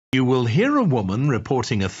You will hear a woman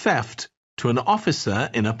reporting a theft to an officer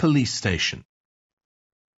in a police station.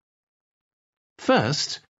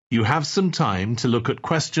 First, you have some time to look at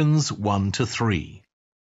questions 1 to 3.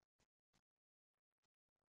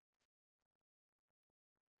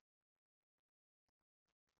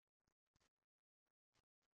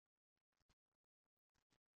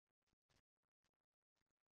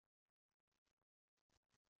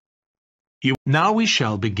 Now we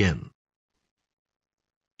shall begin.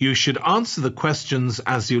 You should answer the questions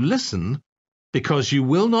as you listen, because you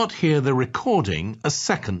will not hear the recording a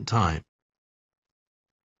second time.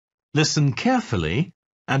 Listen carefully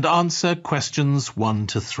and answer questions 1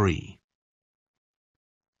 to 3.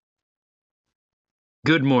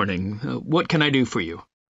 Good morning. What can I do for you?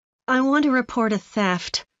 I want to report a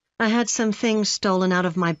theft. I had some things stolen out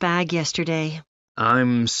of my bag yesterday.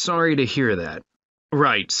 I'm sorry to hear that.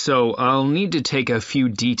 Right, so I'll need to take a few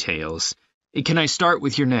details. Can I start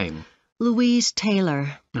with your name? Louise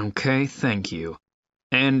Taylor. Okay, thank you.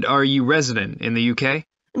 And are you resident in the UK?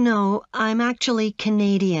 No, I'm actually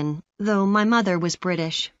Canadian, though my mother was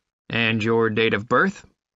British. And your date of birth?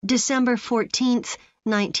 December 14th,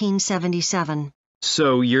 1977.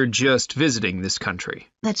 So you're just visiting this country?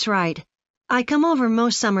 That's right. I come over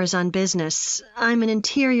most summers on business. I'm an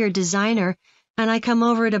interior designer, and I come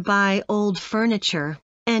over to buy old furniture,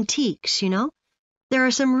 antiques, you know? There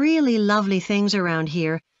are some really lovely things around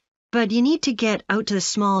here, but you need to get out to the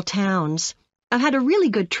small towns. I've had a really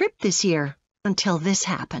good trip this year, until this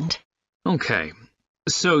happened. Okay.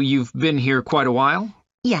 So you've been here quite a while?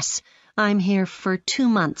 Yes, I'm here for 2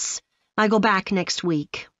 months. I go back next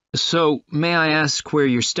week. So, may I ask where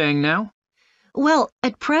you're staying now? Well,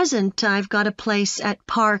 at present, I've got a place at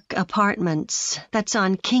Park Apartments. That's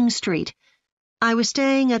on King Street. I was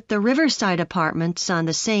staying at the Riverside Apartments on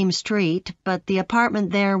the same street, but the apartment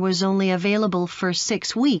there was only available for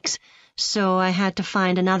 6 weeks, so I had to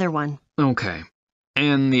find another one. Okay.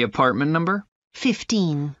 And the apartment number?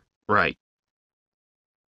 15. Right.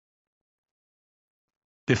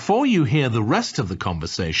 Before you hear the rest of the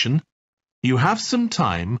conversation, you have some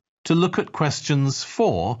time to look at questions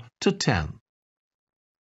 4 to 10.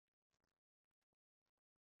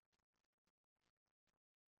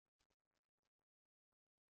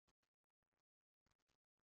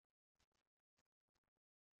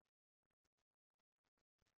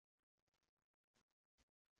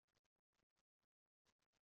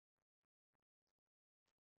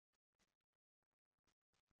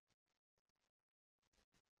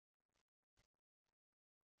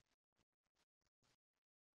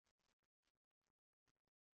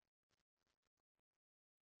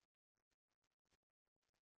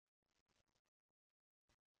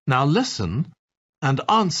 Now listen and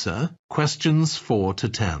answer questions 4 to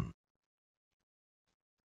 10.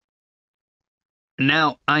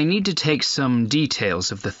 Now, I need to take some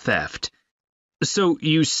details of the theft. So,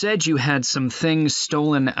 you said you had some things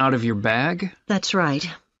stolen out of your bag? That's right.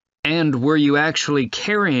 And were you actually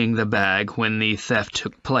carrying the bag when the theft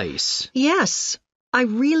took place? Yes, I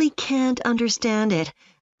really can't understand it.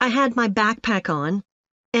 I had my backpack on,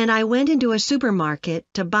 and I went into a supermarket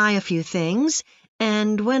to buy a few things,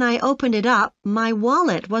 and when I opened it up, my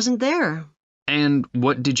wallet wasn't there. And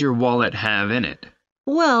what did your wallet have in it?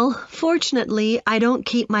 Well, fortunately, I don't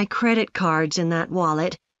keep my credit cards in that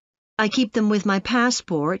wallet. I keep them with my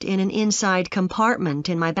passport in an inside compartment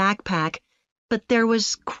in my backpack, but there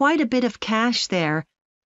was quite a bit of cash there,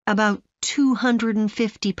 about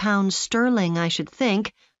 £250 sterling, I should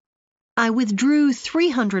think. I withdrew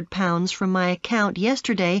 £300 from my account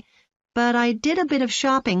yesterday, but I did a bit of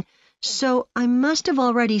shopping, so I must have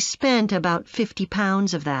already spent about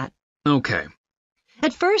 £50 of that. Okay.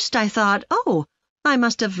 At first I thought, oh, I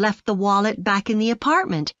must have left the wallet back in the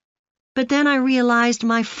apartment. But then I realized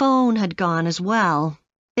my phone had gone as well.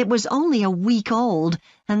 It was only a week old,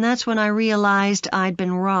 and that's when I realized I'd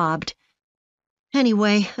been robbed.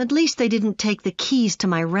 Anyway, at least they didn't take the keys to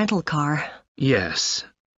my rental car. Yes.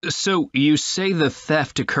 So, you say the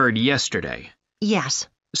theft occurred yesterday? Yes.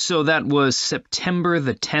 So that was September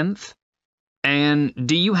the 10th? And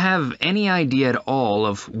do you have any idea at all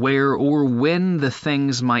of where or when the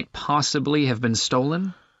things might possibly have been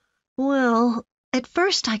stolen? Well, at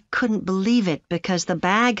first I couldn't believe it because the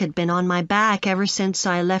bag had been on my back ever since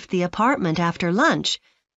I left the apartment after lunch.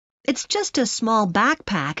 It's just a small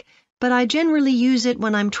backpack, but I generally use it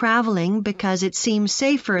when I'm traveling because it seems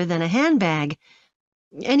safer than a handbag.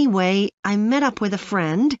 Anyway, I met up with a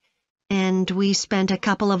friend, and we spent a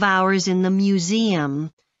couple of hours in the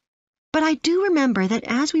museum. But I do remember that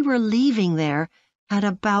as we were leaving there, at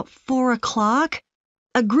about 4 o'clock,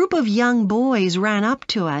 a group of young boys ran up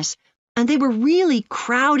to us. and they were really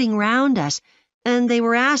crowding round us, and they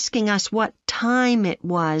were asking us what time it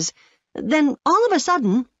was. Then, all of a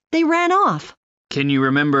sudden, they ran off. Can you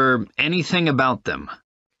remember anything about them?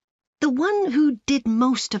 The one who did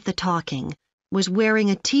most of the talking was wearing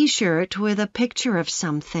a T-shirt with a picture of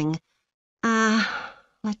something.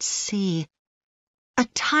 Let's see. A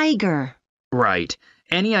tiger. Right.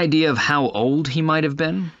 Any idea of how old he might have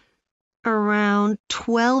been? Around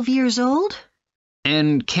 12 years old?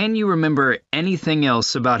 And can you remember anything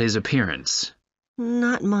else about his appearance?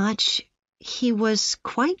 Not much. He was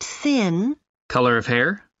quite thin. Color of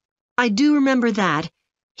hair? I do remember that.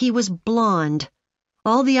 He was blonde.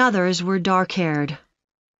 All the others were dark-haired.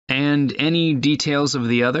 And any details of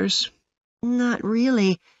the others? Not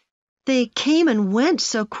really. They came and went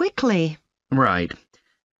so quickly. Right.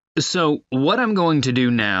 So, what I'm going to do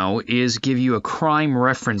now is give you a crime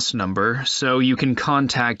reference number so you can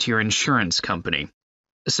contact your insurance company.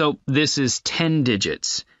 So, this is 10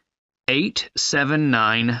 digits.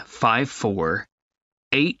 87954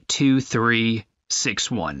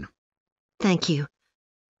 82361. Thank you.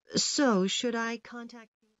 So, should I contact...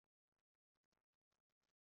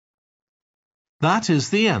 That is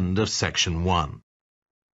the end of section 1.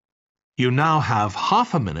 You now have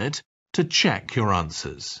half a minute to check your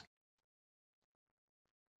answers.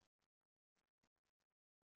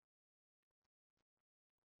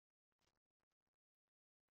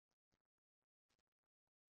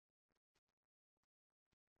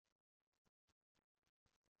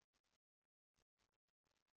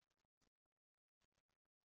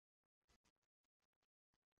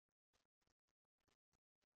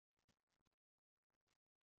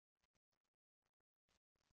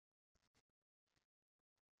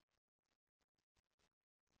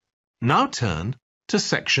 Now turn to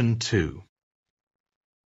section 2.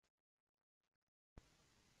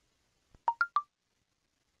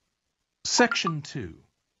 Section 2.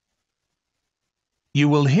 You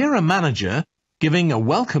will hear a manager giving a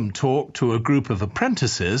welcome talk to a group of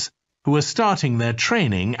apprentices who are starting their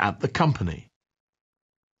training at the company.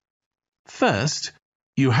 First,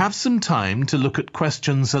 you have some time to look at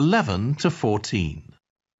questions 11 to 14.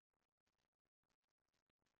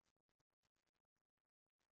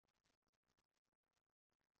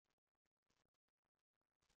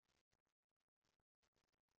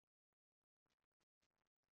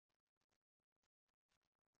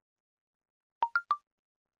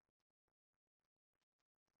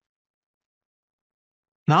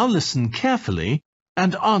 Now listen carefully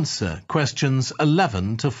and answer questions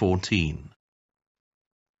 11 to 14.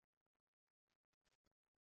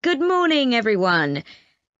 Good morning, everyone.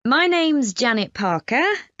 My name's Janet Parker,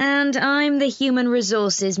 and I'm the Human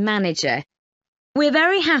Resources Manager. We're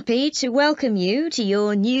very happy to welcome you to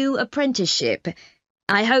your new apprenticeship.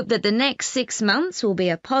 I hope that the next 6 months will be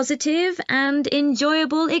a positive and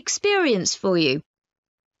enjoyable experience for you.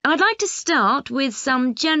 I'd like to start with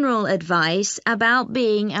some general advice about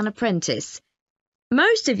being an apprentice.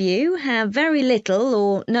 Most of you have very little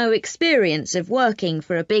or no experience of working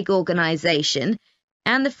for a big organisation,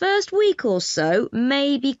 and the first week or so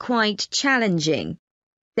may be quite challenging.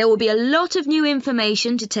 There will be a lot of new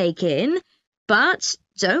information to take in, but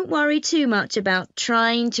don't worry too much about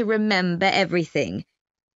trying to remember everything.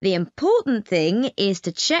 The important thing is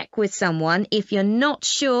to check with someone if you're not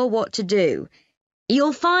sure what to do.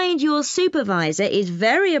 You'll find your supervisor is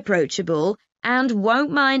very approachable and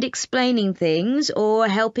won't mind explaining things or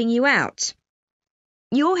helping you out.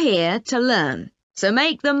 You're here to learn, so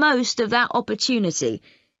make the most of that opportunity.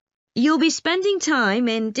 You'll be spending time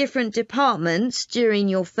in different departments during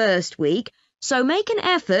your first week, so make an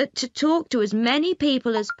effort to talk to as many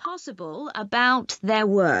people as possible about their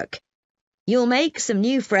work. You'll make some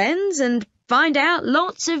new friends and find out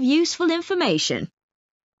lots of useful information.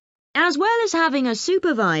 As well as having a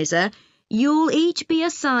supervisor, you'll each be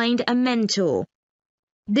assigned a mentor.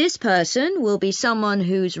 This person will be someone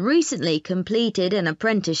who's recently completed an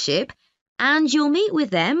apprenticeship, and you'll meet with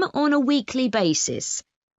them on a weekly basis.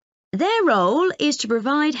 Their role is to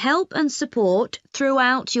provide help and support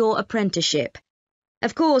throughout your apprenticeship.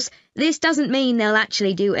 Of course, this doesn't mean they'll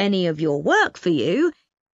actually do any of your work for you.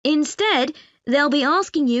 Instead, they'll be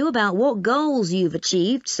asking you about what goals you've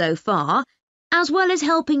achieved so far, as well as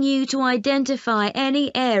helping you to identify any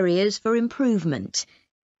areas for improvement.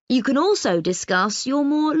 You can also discuss your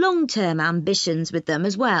more long-term ambitions with them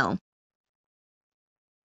as well.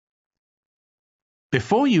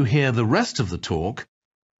 Before you hear the rest of the talk,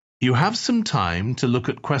 you have some time to look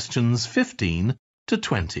at questions 15 to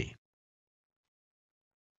 20.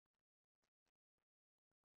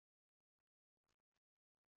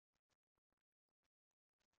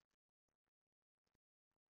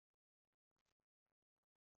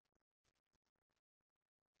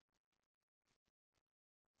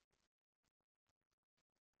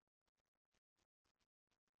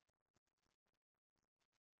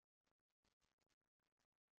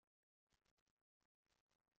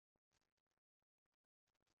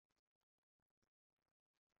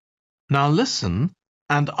 Now listen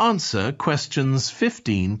and answer questions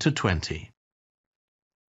 15 to 20.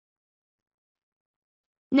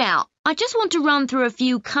 Now, I just want to run through a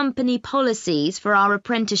few company policies for our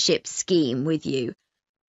apprenticeship scheme with you.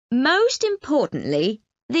 Most importantly,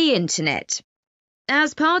 the internet.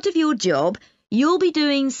 As part of your job, you'll be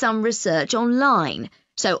doing some research online,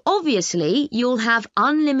 so obviously you'll have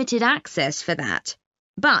unlimited access for that.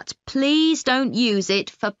 But please don't use it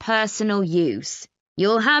for personal use.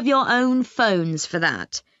 You'll have your own phones for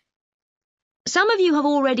that. Some of you have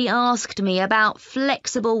already asked me about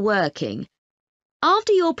flexible working.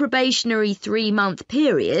 After your probationary 3-month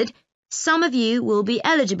period, some of you will be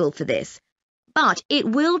eligible for this, but it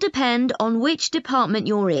will depend on which department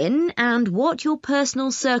you're in and what your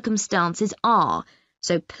personal circumstances are,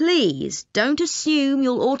 so please don't assume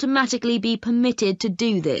you'll automatically be permitted to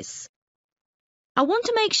do this. I want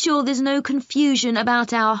to make sure there's no confusion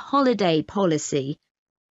about our holiday policy.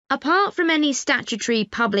 Apart from any statutory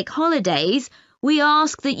public holidays, we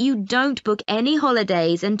ask that you don't book any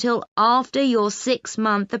holidays until after your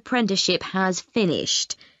 6-month apprenticeship has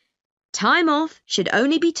finished. Time off should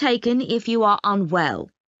only be taken if you are unwell.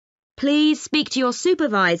 Please speak to your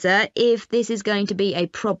supervisor if this is going to be a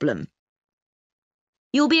problem.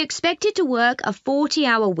 You'll be expected to work a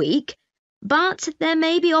 40-hour week, but there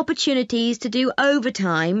may be opportunities to do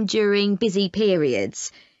overtime during busy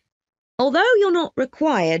periods. Although you're not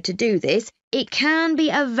required to do this, it can be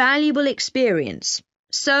a valuable experience,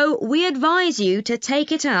 so we advise you to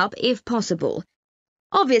take it up if possible.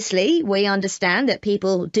 Obviously, we understand that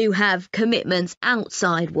people do have commitments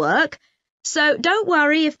outside work, so don't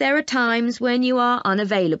worry if there are times when you are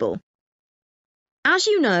unavailable. As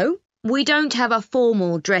you know, we don't have a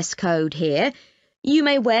formal dress code here. You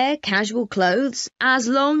may wear casual clothes as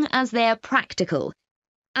long as they're practical.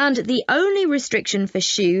 And the only restriction for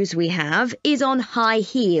shoes we have is on high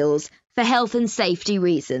heels for health and safety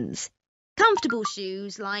reasons. Comfortable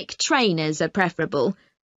shoes like trainers are preferable.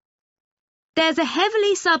 There's a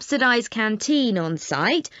heavily subsidised canteen on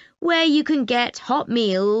site where you can get hot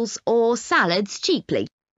meals or salads cheaply.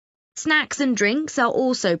 Snacks and drinks are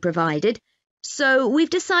also provided, so we've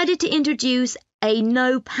decided to introduce a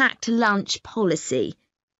no-packed lunch policy.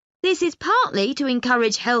 This is partly to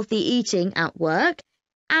encourage healthy eating at work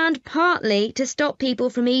and partly to stop people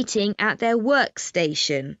from eating at their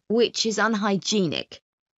workstation, which is unhygienic.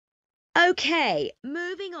 Okay,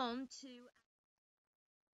 moving on to...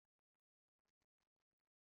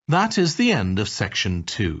 That is the end of section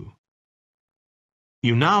 2.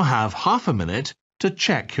 You now have half a minute to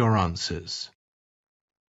check your answers.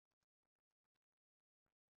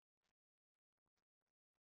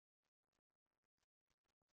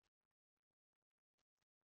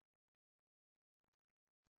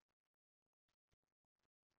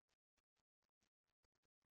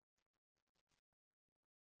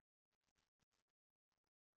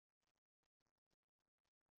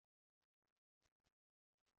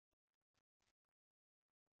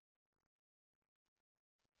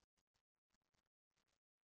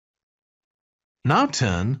 Now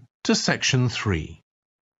turn to section 3.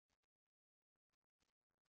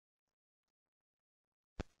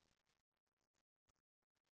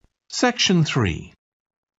 Section 3.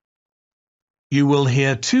 You will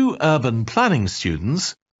hear 2 urban planning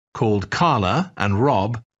students, called Carla and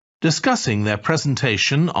Rob, discussing their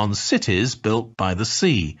presentation on cities built by the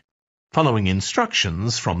sea, following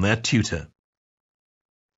instructions from their tutor.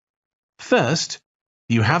 First,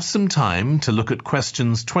 you have some time to look at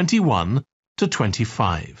questions 21 to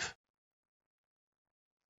 25.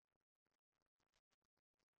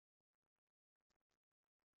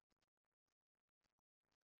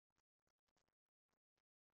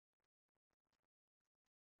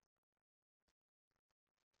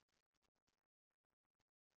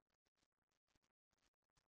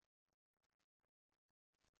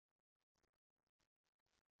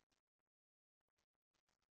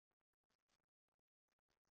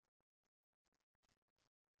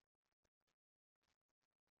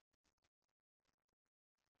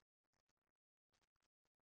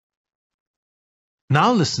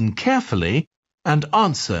 Now listen carefully and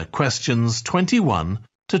answer questions 21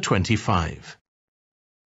 to 25.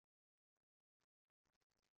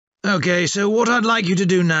 Okay, so what I'd like you to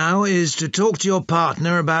do now is to talk to your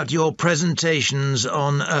partner about your presentations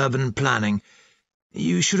on urban planning.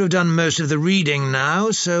 You should have done most of the reading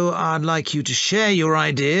now, so I'd like you to share your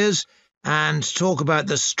ideas and talk about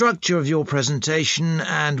the structure of your presentation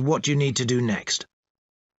and what you need to do next.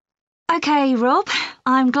 OK, Rob,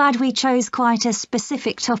 I'm glad we chose quite a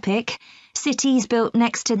specific topic, cities built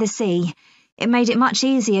next to the sea. It made it much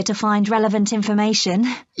easier to find relevant information.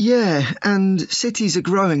 Yeah, and cities are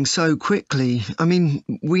growing so quickly. I mean,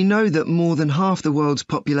 we know that more than half the world's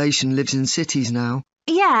population lives in cities now.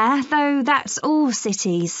 Yeah, though that's all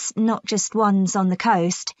cities, not just ones on the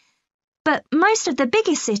coast. But most of the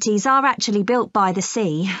biggest cities are actually built by the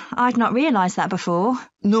sea. I'd not realised that before.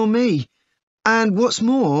 Nor me. And what's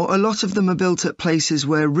more, a lot of them are built at places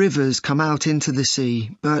where rivers come out into the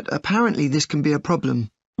sea, but apparently this can be a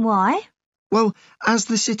problem. Why? Well, as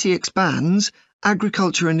the city expands,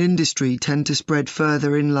 agriculture and industry tend to spread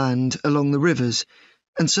further inland along the rivers,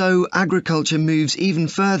 and so agriculture moves even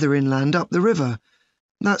further inland up the river.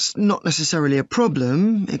 That's not necessarily a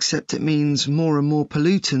problem, except it means more and more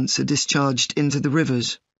pollutants are discharged into the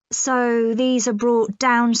rivers. So these are brought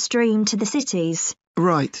downstream to the cities?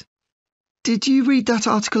 Right. Did you read that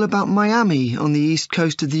article about Miami on the east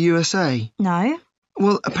coast of the USA? No.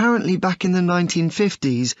 Well, apparently back in the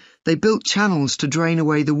 1950s, they built channels to drain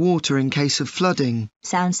away the water in case of flooding.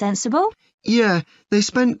 Sounds sensible. Yeah, they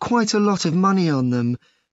spent quite a lot of money on them,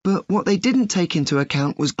 but what they didn't take into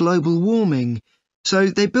account was global warming. So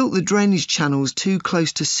they built the drainage channels too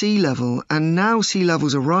close to sea level, and now sea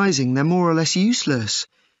levels are rising, they're more or less useless.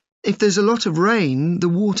 If there's a lot of rain, the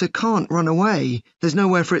water can't run away. There's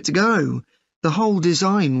nowhere for it to go. The whole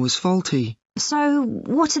design was faulty. So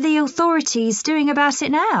what are the authorities doing about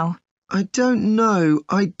it now? I don't know.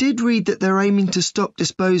 I did read that they're aiming to stop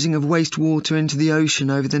disposing of wastewater into the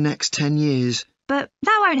ocean over the next 10 years. But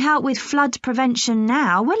that won't help with flood prevention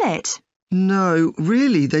now, will it? No,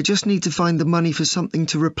 really, they just need to find the money for something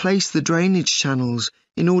to replace the drainage channels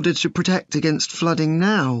in order to protect against flooding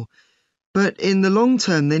now. But in the long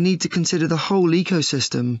term, they need to consider the whole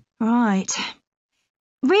ecosystem. Right.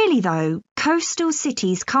 Really, though, coastal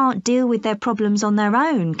cities can't deal with their problems on their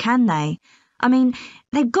own, can they? I mean,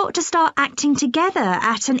 they've got to start acting together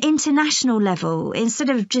at an international level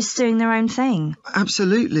instead of just doing their own thing.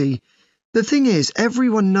 Absolutely. The thing is,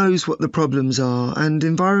 everyone knows what the problems are, and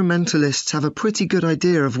environmentalists have a pretty good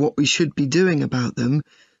idea of what we should be doing about them,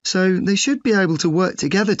 so they should be able to work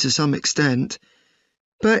together to some extent.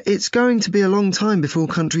 But it's going to be a long time before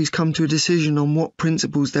countries come to a decision on what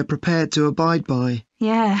principles they're prepared to abide by.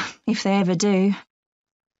 Yeah, if they ever do.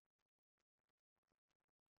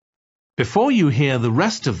 Before you hear the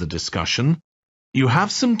rest of the discussion, you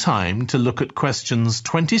have some time to look at questions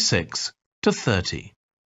 26 to 30.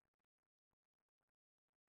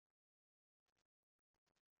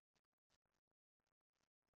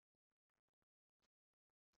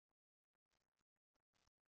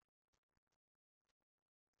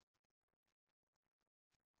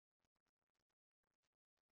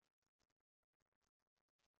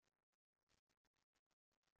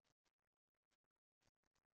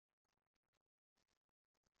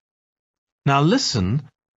 Now listen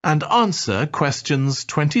and answer questions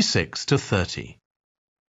 26 to 30.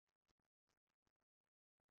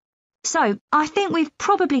 So, I think we've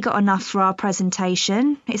probably got enough for our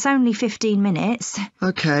presentation. It's only 15 minutes.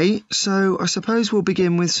 OK, so I suppose we'll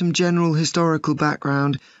begin with some general historical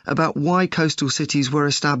background about why coastal cities were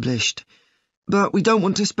established. But we don't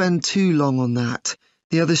want to spend too long on that.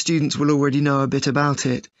 The other students will already know a bit about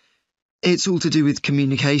it. It's all to do with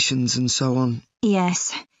communications and so on.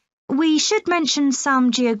 Yes. We should mention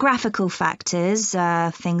some geographical factors,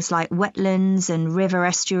 things like wetlands and river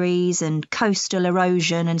estuaries and coastal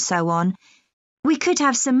erosion and so on. We could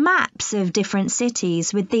have some maps of different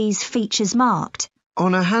cities with these features marked.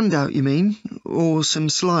 On a handout, you mean? Or some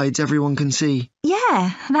slides everyone can see?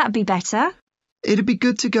 Yeah, that'd be better. It'd be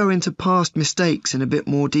good to go into past mistakes in a bit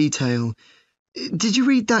more detail. Did you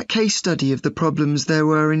read that case study of the problems there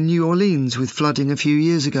were in New Orleans with flooding a few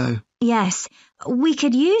years ago? Yes, we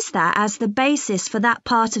could use that as the basis for that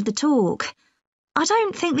part of the talk. I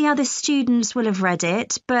don't think the other students will have read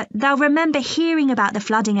it, but they'll remember hearing about the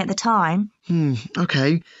flooding at the time.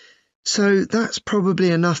 OK. So that's probably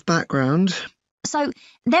enough background. So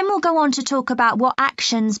then we'll go on to talk about what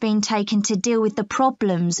action's been taken to deal with the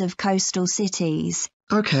problems of coastal cities.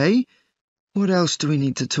 OK. What else do we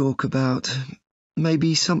need to talk about?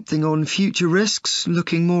 Maybe something on future risks,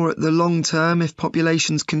 looking more at the long term if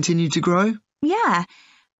populations continue to grow? Yeah,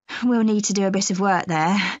 we'll need to do a bit of work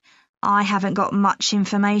there. I haven't got much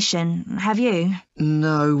information, have you?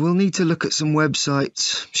 No, we'll need to look at some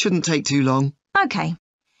websites. Shouldn't take too long. OK.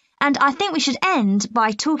 And I think we should end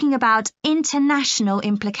by talking about international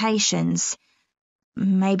implications.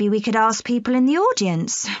 Maybe we could ask people in the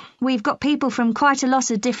audience. We've got people from quite a lot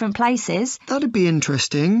of different places. That'd be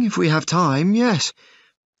interesting, if we have time, yes.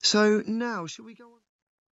 So now, shall we go on?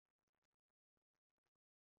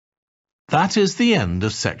 That is the end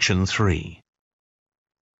of section 3.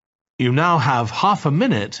 You now have half a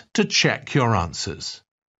minute to check your answers.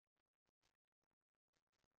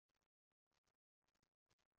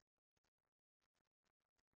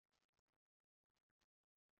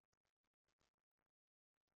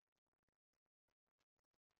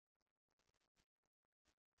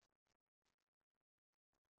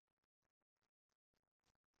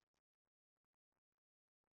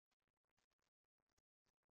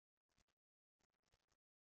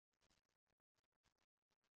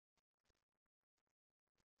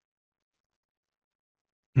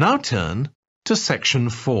 Now turn to section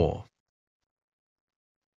 4.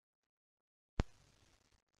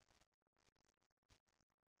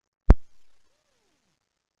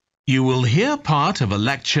 You will hear part of a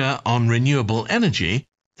lecture on renewable energy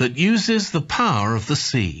that uses the power of the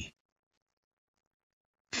sea.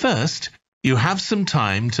 First, you have some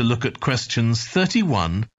time to look at questions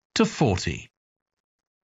 31 to 40.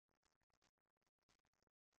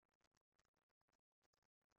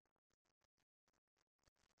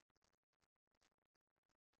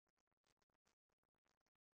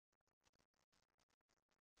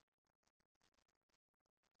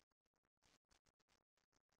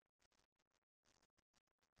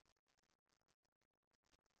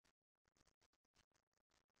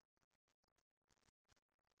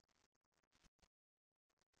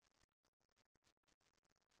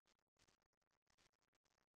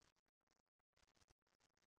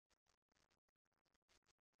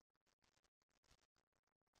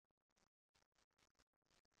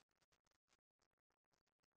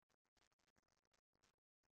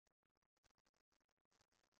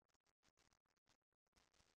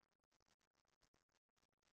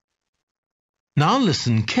 Now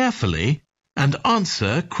listen carefully and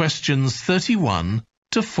answer questions 31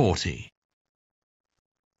 to 40.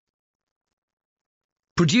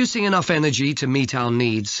 Producing enough energy to meet our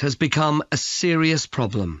needs has become a serious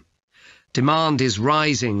problem. Demand is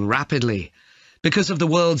rising rapidly because of the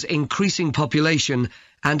world's increasing population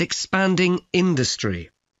and expanding industry.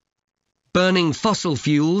 Burning fossil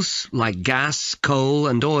fuels like gas, coal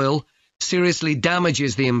and oil seriously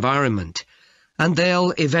damages the environment, and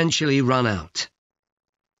they'll eventually run out.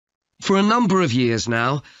 For a number of years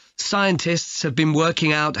now, scientists have been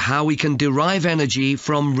working out how we can derive energy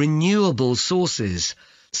from renewable sources,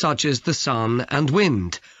 such as the sun and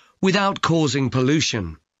wind, without causing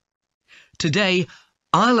pollution. Today,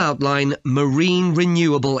 I'll outline marine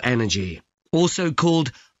renewable energy, also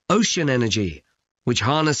called ocean energy, which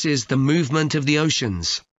harnesses the movement of the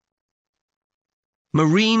oceans.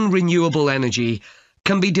 Marine renewable energy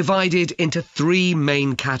can be divided into 3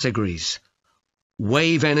 main categories: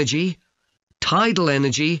 wave energy, tidal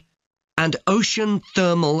energy, and ocean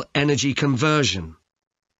thermal energy conversion.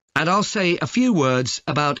 And I'll say a few words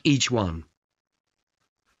about each one.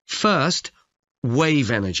 First, wave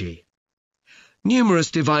energy. Numerous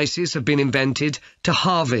devices have been invented to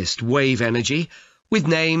harvest wave energy, with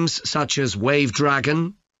names such as Wave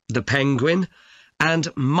Dragon, the Penguin, and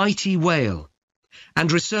Mighty Whale.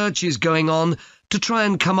 And research is going on to try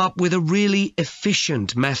and come up with a really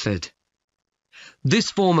efficient method.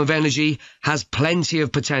 This form of energy has plenty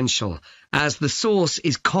of potential, as the source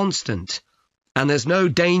is constant, and there's no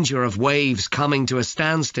danger of waves coming to a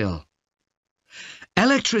standstill.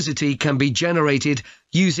 Electricity can be generated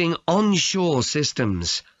using onshore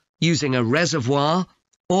systems, using a reservoir,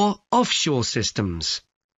 or offshore systems.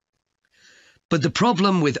 But the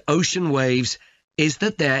problem with ocean waves is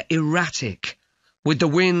that they're erratic, with the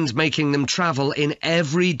wind making them travel in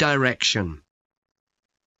every direction.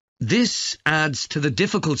 This adds to the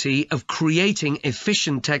difficulty of creating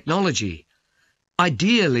efficient technology.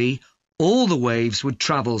 Ideally, all the waves would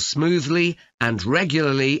travel smoothly and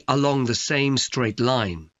regularly along the same straight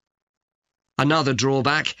line. Another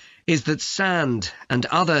drawback is that sand and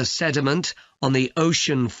other sediment on the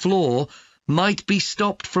ocean floor might be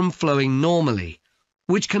stopped from flowing normally,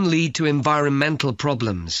 which can lead to environmental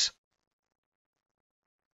problems.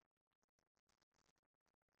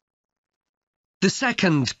 The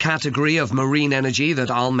second category of marine energy that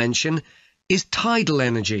I'll mention is tidal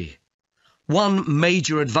energy. One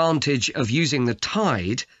major advantage of using the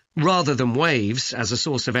tide, rather than waves, as a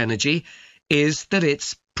source of energy, is that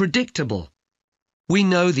it's predictable. We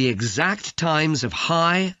know the exact times of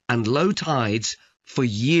high and low tides for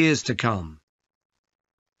years to come.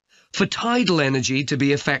 For tidal energy to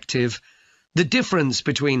be effective, the difference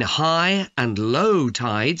between high and low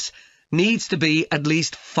tides needs to be at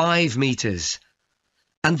least 5 meters.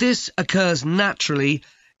 And this occurs naturally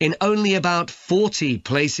in only about 40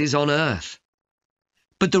 places on Earth.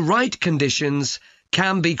 But the right conditions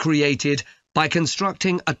can be created by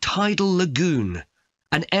constructing a tidal lagoon,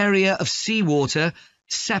 an area of seawater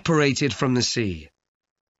separated from the sea.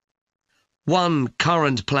 One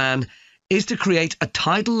current plan is to create a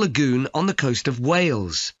tidal lagoon on the coast of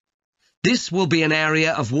Wales. This will be an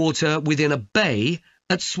area of water within a bay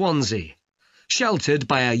at Swansea, sheltered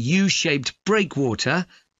by a U-shaped breakwater,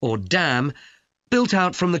 or dam, built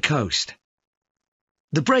out from the coast.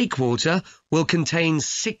 The breakwater will contain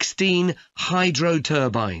 16 hydro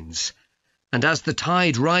turbines, and as the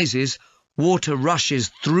tide rises, water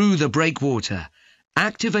rushes through the breakwater,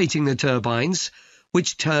 activating the turbines,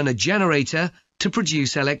 which turn a generator to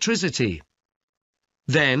produce electricity.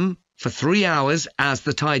 Then, for 3 hours as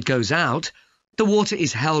the tide goes out, the water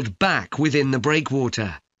is held back within the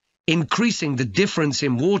breakwater, increasing the difference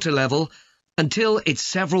in water level until it's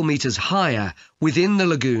several meters higher within the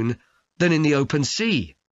lagoon than in the open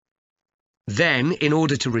sea. Then, in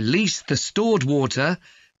order to release the stored water,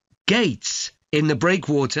 gates in the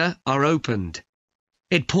breakwater are opened.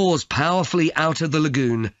 It pours powerfully out of the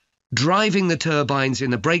lagoon, driving the turbines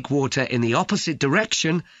in the breakwater in the opposite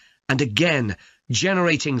direction and again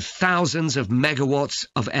generating thousands of megawatts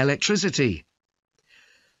of electricity.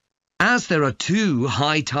 As there are 2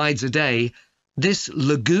 high tides a day, this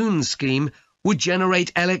lagoon scheme would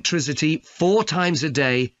generate electricity 4 times a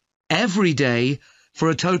day, every day, for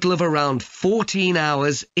a total of around 14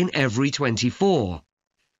 hours in every 24,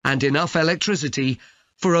 and enough electricity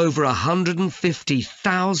for over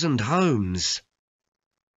 150,000 homes.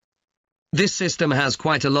 This system has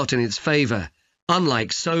quite a lot in its favour.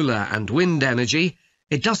 Unlike solar and wind energy,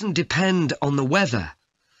 it doesn't depend on the weather.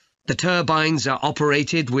 The turbines are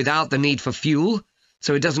operated without the need for fuel,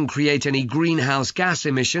 so it doesn't create any greenhouse gas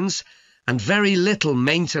emissions, and very little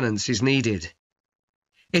maintenance is needed.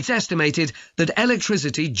 It's estimated that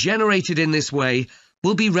electricity generated in this way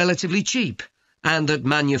will be relatively cheap, and that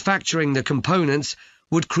manufacturing the components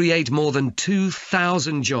would create more than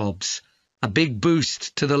 2,000 jobs, a big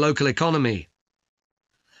boost to the local economy.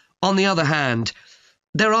 On the other hand,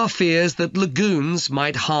 there are fears that lagoons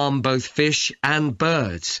might harm both fish and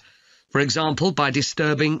birds, for example by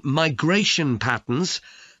disturbing migration patterns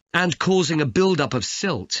and causing a build-up of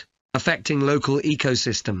silt, affecting local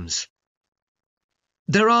ecosystems.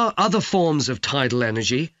 There are other forms of tidal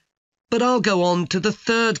energy, but I'll go on to the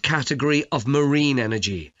third category of marine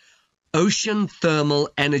energy, ocean thermal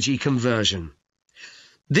energy conversion.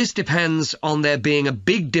 This depends on there being a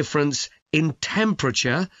big difference in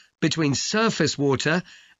temperature between surface water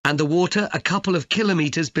and the water a couple of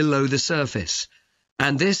kilometres below the surface,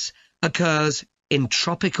 and this occurs in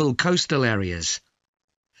tropical coastal areas.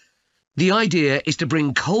 The idea is to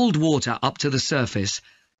bring cold water up to the surface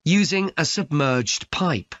using a submerged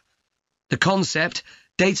pipe. The concept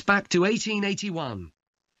dates back to 1881,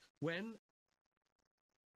 when...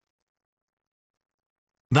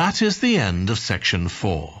 That is the end of section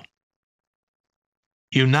 4.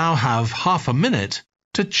 You now have half a minute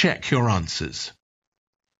to check your answers.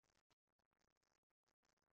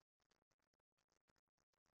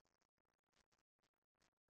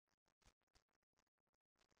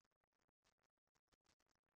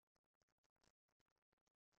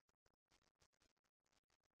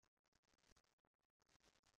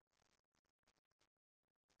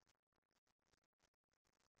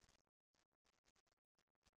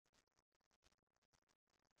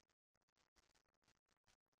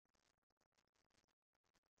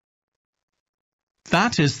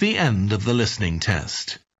 That is the end of the listening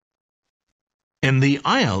test. In the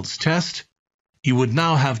Ielts test, you would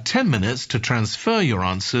now have 10 minutes to transfer your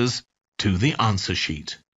answers to the answer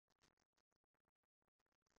sheet.